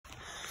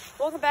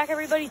Welcome back,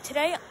 everybody.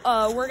 Today,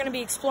 we're going to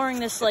be exploring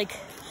this, like,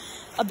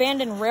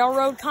 abandoned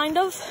railroad, kind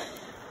of.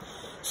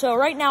 So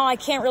right now, I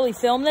can't really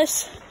film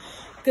this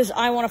because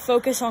I want to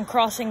focus on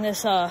crossing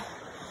this,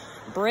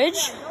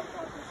 bridge.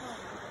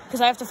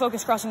 Because I have to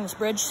focus crossing this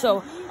bridge.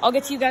 So I'll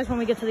get to you guys when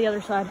we get to the other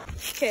side.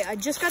 Okay, I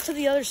just got to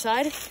the other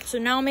side, so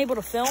now I'm able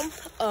to film.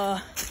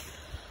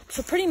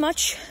 So pretty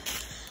much,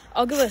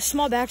 I'll give a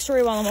small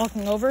backstory while I'm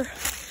walking over.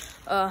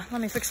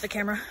 Let me fix the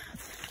camera.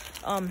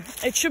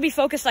 It should be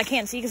focused. I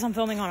can't see because I'm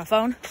filming on a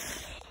phone.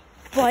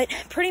 But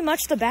pretty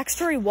much the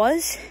backstory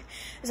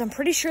is I'm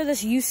pretty sure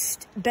this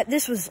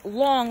was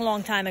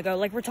long time ago.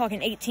 Like, we're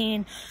talking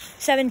 18,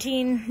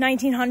 17,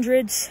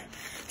 1900s,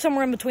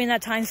 somewhere in between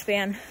that time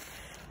span,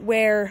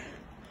 where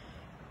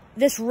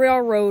this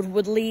railroad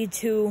would lead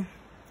to,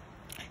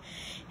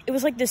 it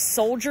was like this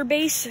soldier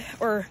base,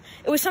 or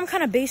it was some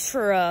kind of base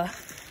for,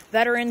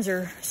 veterans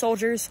or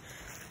soldiers.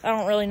 I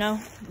don't really know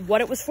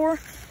what it was for.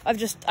 I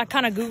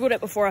kind of Googled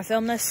it before I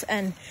filmed this,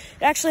 and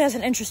it actually has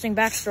an interesting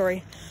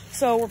backstory.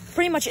 So we're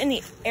pretty much in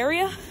the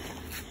area.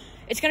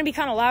 It's going to be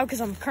kind of loud because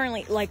I'm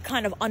currently, like,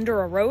 kind of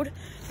under a road.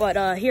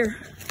 But, here.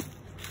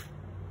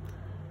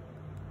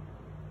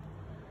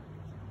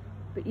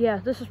 But, yeah,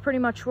 this is pretty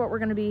much what we're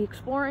going to be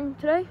exploring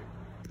today.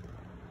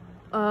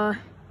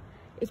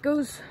 It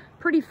goes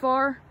pretty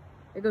far.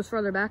 It goes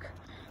further back.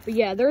 But,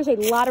 yeah, there's a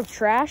lot of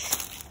trash.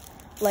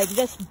 Like,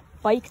 this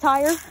bike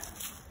tire.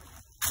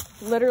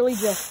 Literally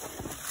just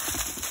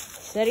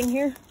sitting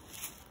here.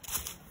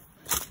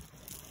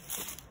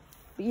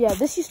 But yeah,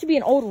 this used to be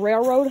an old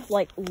railroad,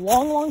 like,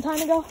 long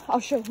time ago. I'll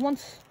show,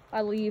 once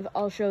I leave,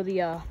 I'll show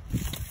the,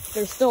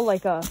 there's still,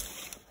 like, the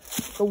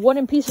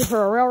wooden pieces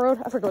for a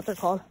railroad. I forget what they're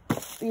called.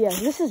 But yeah,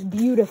 this is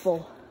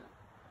beautiful.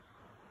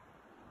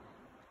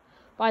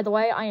 By the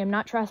way, I am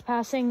not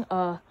trespassing.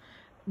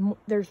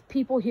 There's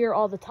people here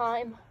all the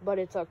time, but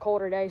it's a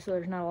colder day, so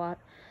there's not a lot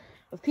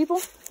of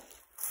people.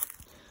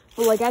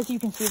 But, like, as you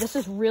can see, this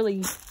is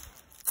really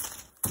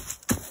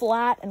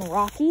flat and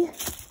rocky,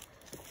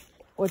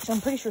 which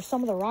I'm pretty sure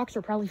some of the rocks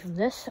are probably from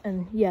this.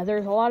 And yeah,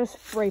 there's a lot of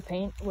spray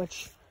paint,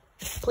 which,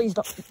 please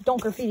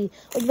don't graffiti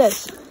like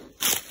this.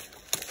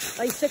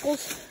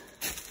 Icicles.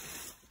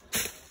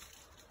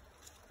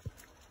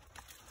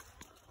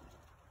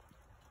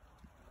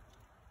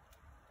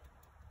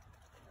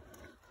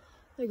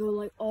 They go,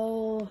 like,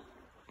 all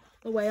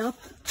the way up.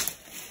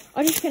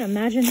 I just can't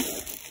imagine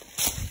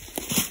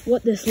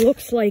what this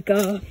looks like,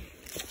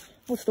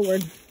 what's the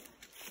word?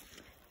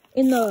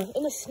 In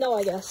the snow,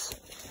 I guess.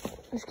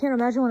 I just can't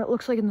imagine what it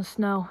looks like in the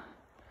snow.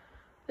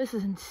 This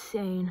is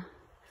insane.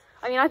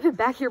 I mean, I've been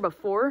back here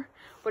before,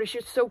 but it's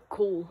just so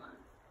cool.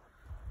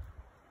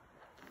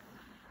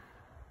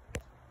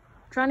 I'm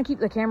trying to keep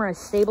the camera as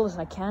stable as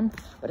I can,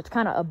 but it's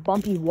kind of a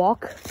bumpy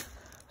walk.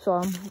 So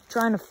I'm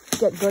trying to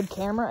get good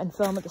camera and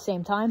film at the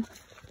same time.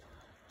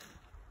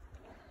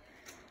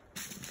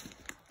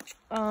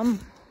 But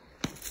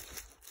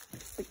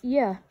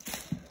yeah,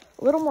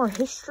 a little more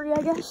history,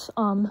 I guess.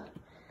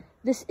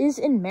 This is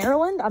in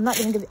Maryland. I'm not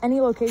going to give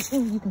any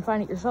location. You can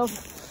find it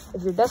yourself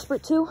if you're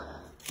desperate to.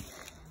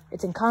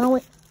 It's in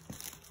Conoway.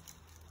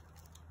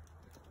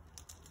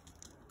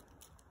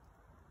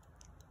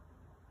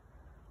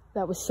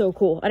 That was so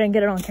cool. I didn't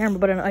get it on camera,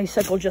 but an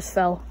icicle just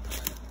fell.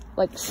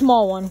 Like,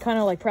 small one, kind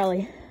of like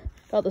probably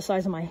about the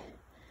size of my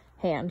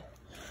hand.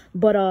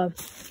 But,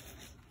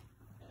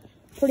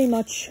 pretty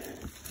much,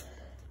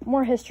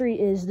 more history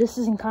is this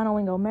is in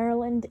Conowingo,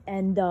 Maryland,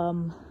 and,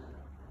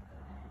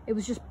 it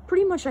was just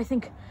pretty much, I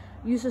think,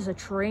 used as a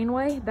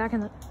trainway back in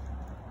the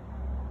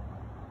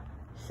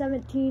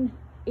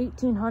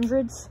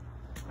 1800s.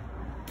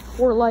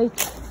 Or, like,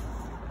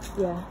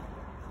 yeah,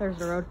 there's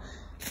the road.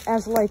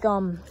 As, like,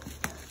 I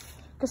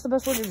guess the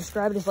best way to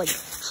describe it is, like,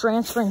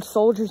 transferring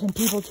soldiers and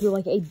people to,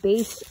 like, a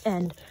base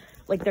and,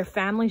 like, their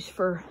families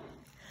for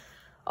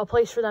a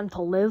place for them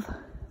to live.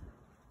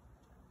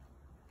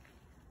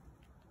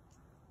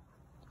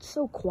 It's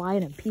so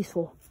quiet and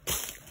peaceful.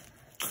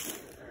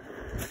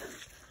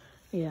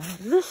 Yeah,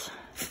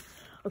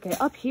 okay,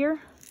 up here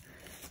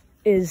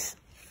is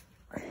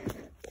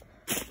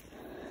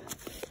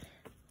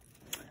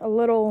a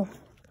little,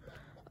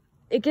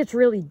 it gets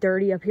really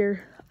dirty up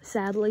here,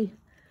 sadly,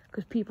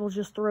 because people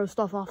just throw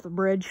stuff off the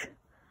bridge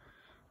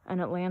and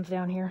it lands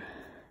down here.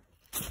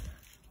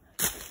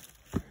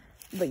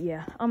 But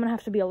yeah, I'm gonna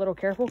have to be a little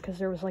careful because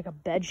there was like a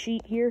bed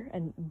sheet here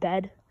and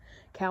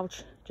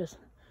couch just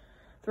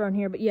thrown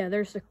here. But yeah,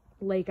 there's the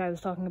lake I was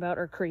talking about,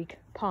 or creek,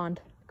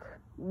 pond.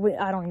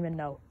 I don't even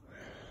know.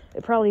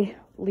 It probably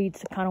leads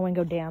to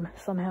Conowingo Dam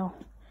somehow.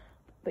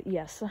 But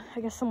yes,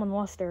 I guess someone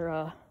lost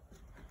their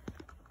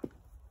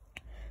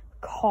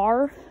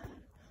car.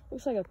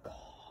 Looks like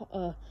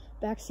a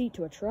back seat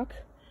to a truck.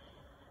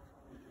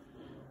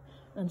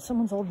 And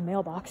someone's old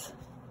mailbox.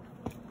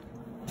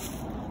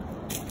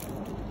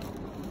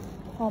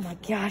 Oh my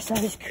gosh,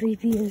 that is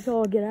creepy as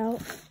all get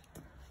out.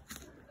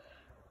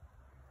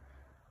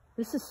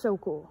 This is so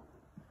cool.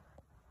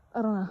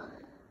 I don't know.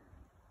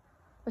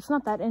 It's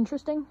not that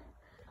interesting.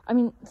 I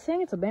mean,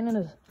 saying it's abandoned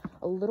is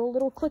a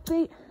little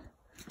clickbait,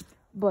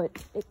 but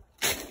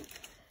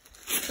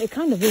it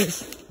kind of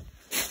is,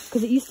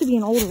 because it used to be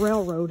an old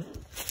railroad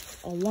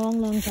a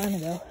long time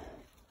ago,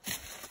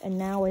 and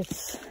now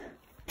it's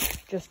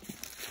just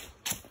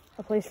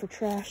a place for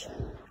trash.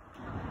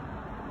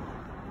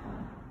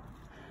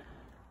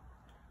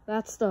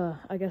 That's the,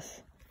 I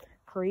guess,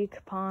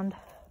 creek, pond.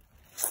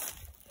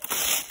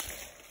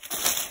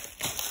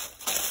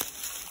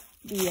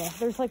 Yeah,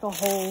 there's like a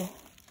whole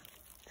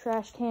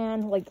trash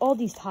can, like all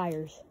these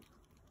tires.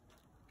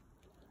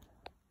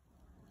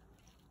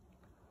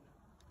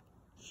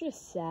 It's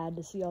just sad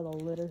to see all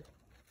the litter.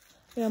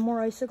 Yeah, more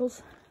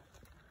icicles.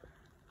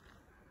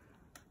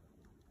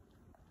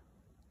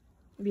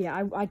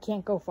 Yeah, I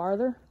can't go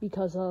farther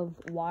because of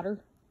water,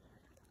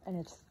 and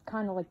it's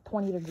kind of like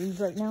 20 degrees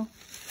right now.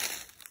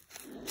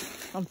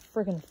 I'm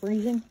freaking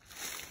freezing.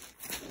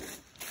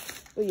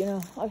 But you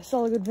know, I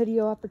saw a good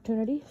video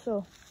opportunity,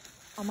 so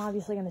I'm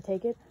obviously gonna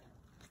take it.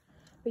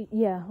 But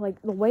yeah,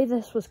 like the way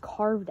this was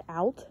carved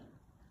out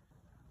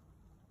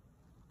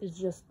is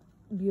just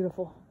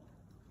beautiful.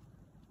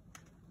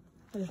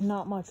 There's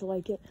not much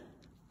like it.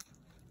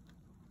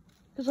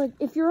 Cause like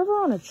if you're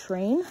ever on a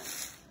train,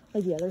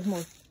 like yeah, there's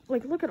more.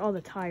 Like look at all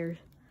the tires.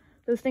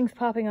 Those things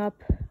popping up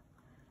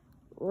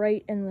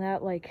right in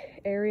that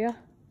like area,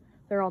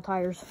 they're all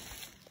tires.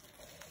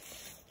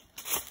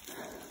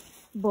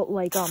 But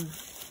like I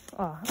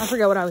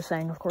forgot what I was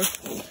saying, of course.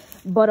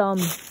 But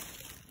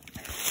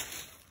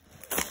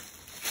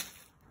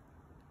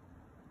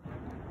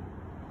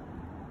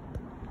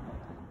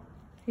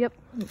yep,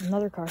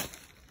 another car.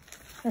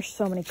 There's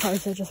so many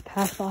cars that just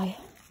pass by.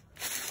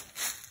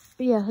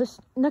 But yeah, this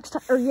next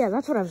time, or yeah,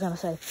 that's what I was gonna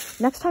say.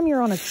 Next time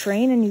you're on a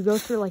train and you go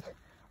through like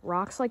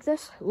rocks like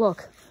this,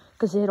 look,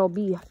 because it'll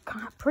be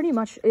pretty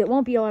much, it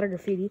won't be a lot of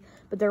graffiti,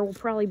 but there will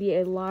probably be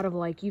a lot of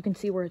like, you can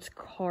see where it's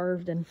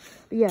carved. And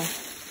yeah,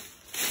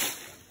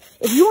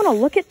 if you want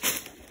to look at,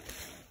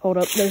 hold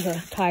up, there's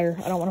a tire,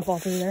 I don't want to fall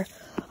through there.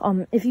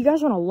 If you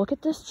guys want to look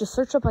at this, just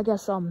search up, I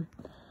guess, man,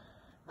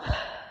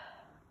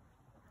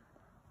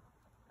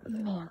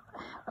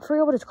 I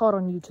forget what it's called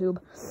on YouTube.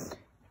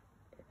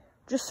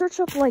 Just search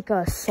up like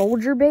a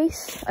soldier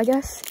base, I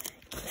guess.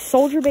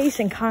 Soldier base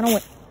in in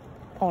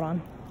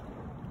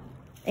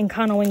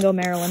Conowingo,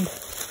 Maryland.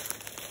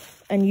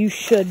 And you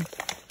should,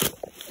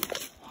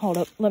 hold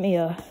up, let me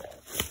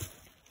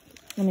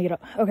get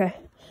up. Okay,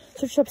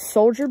 search up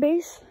soldier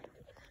base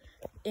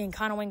in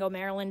Conowingo,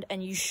 Maryland,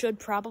 and you should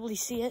probably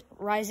see it.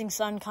 Rising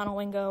Sun,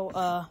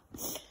 Conowingo,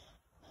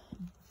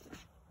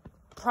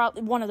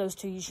 probably one of those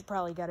two, you should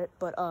probably get it.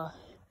 But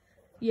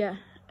yeah,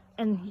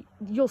 and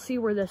you'll see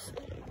where this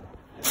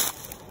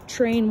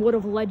train would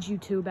have led you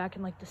to back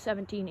in like the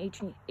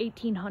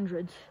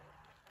 1800s.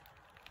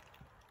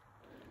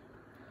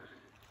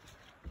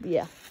 But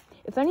yeah,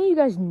 if any of you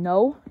guys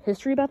know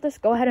history about this,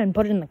 go ahead and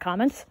put it in the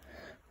comments,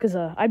 because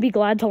I'd be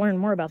glad to learn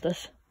more about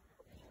this.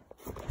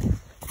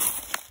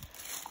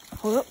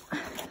 Hold up,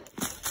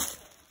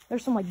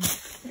 there's some like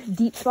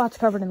deep spots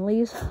covered in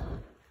leaves.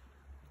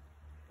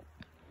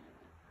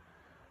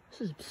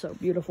 This is so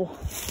beautiful.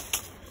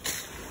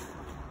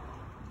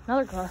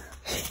 Another car.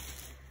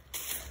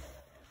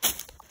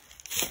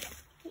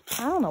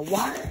 I don't know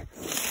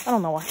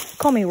why.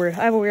 Call me weird.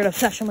 I have a weird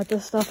obsession with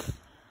this stuff.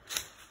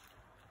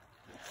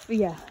 But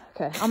yeah,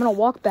 okay. I'm gonna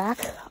walk back.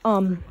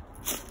 I'll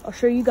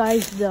show you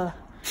guys the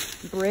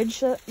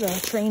bridge that the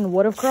train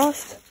would have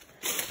crossed,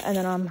 and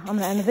then I'm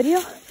gonna end the video.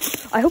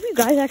 I hope you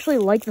guys actually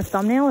like the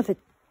thumbnail.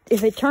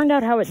 If it turned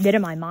out how it did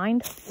in my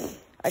mind,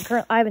 I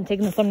haven't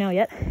taken the thumbnail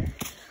yet,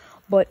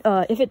 but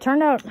if it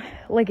turned out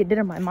like it did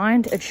in my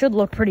mind, it should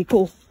look pretty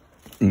cool.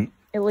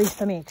 At least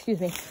to me. Excuse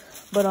me.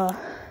 But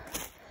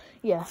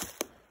yeah.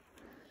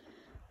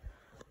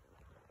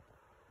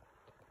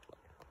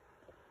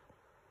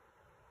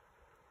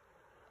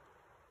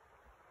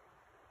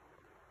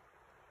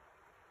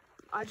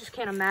 I just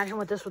can't imagine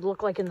what this would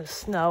look like in the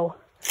snow.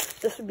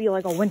 This would be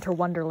like a winter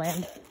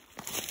wonderland.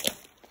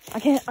 I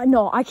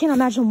can't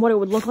imagine what it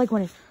would look like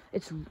when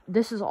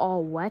this is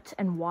all wet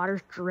and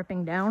water's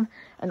dripping down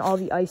and all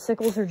the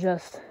icicles are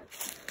just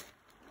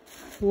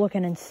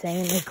looking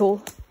insanely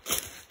cool.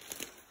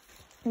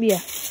 Yeah,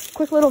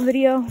 quick little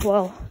video.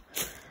 Well,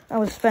 I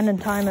was spending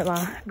time at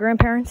my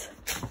grandparents.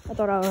 I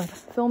thought I would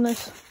film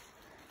this.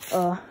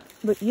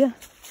 But yeah,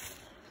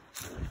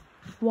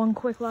 one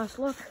quick last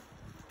look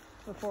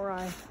before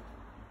I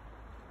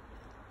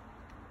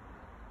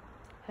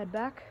head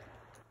back.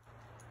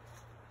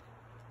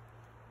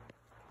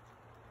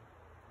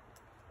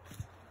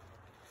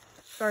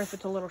 Sorry if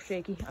it's a little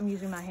shaky. I'm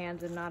using my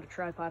hands and not a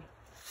tripod.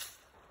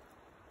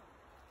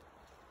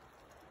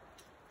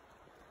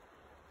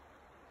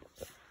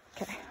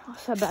 Okay,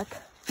 let's head back.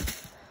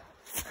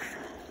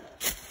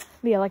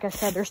 But yeah, like I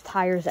said, there's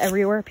tires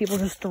everywhere. People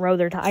just throw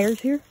their tires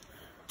here.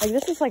 Like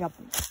this is like a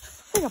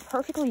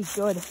perfectly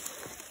good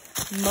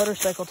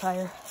motorcycle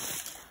tire.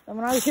 And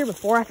when I was here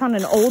before, I found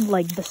an old,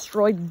 like,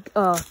 destroyed,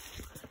 old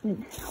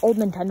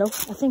Nintendo,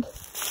 I think.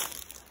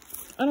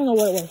 I don't know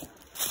what it was.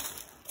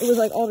 It was,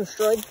 like, all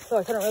destroyed, so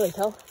I couldn't really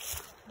tell.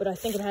 but I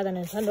think it had a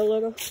Nintendo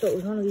logo, so it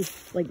was one of these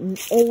like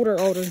older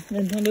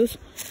Nintendos.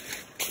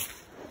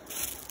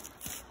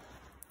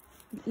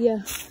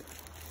 Yeah,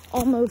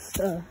 almost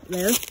there.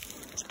 Like,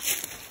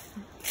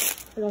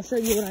 I'll show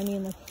you what I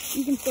mean. Like,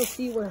 you can still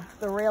see where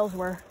the rails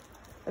were,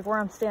 like where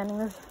I'm standing.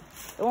 It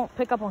won't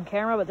pick up on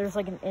camera, but there's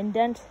like an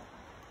indent,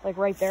 like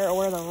right there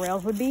where the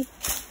rails would be.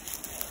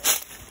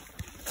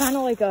 Kind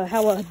of like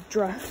how a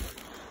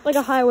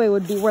highway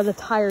would be, where the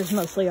tires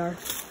mostly are.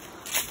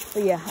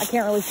 But yeah, I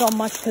can't really film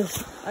much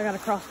because I gotta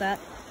cross that.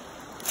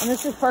 And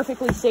this is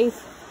perfectly safe.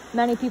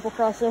 Many people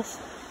cross this.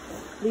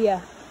 But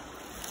yeah,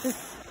 just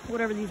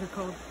whatever these are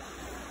called.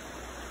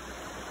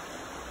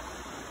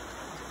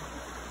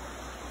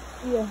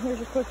 Yeah, here's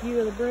a quick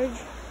view of the bridge.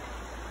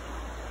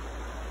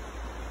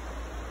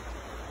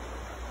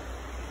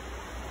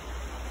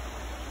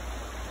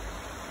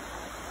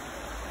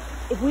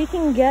 If we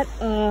can get,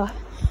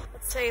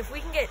 let's say if we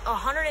can get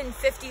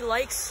 150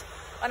 likes,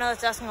 I know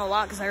that's asking a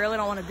lot because I really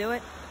don't want to do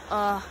it.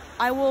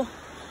 I will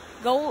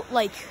go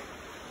like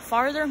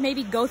farther,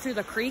 maybe go through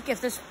the creek if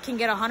this can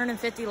get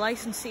 150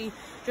 likes and see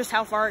just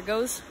how far it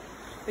goes.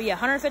 But yeah,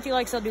 150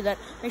 likes, I'll do that.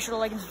 Make sure to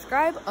like and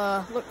subscribe.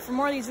 Look for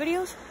more of these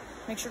videos.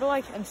 Make sure to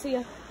like and see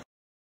ya.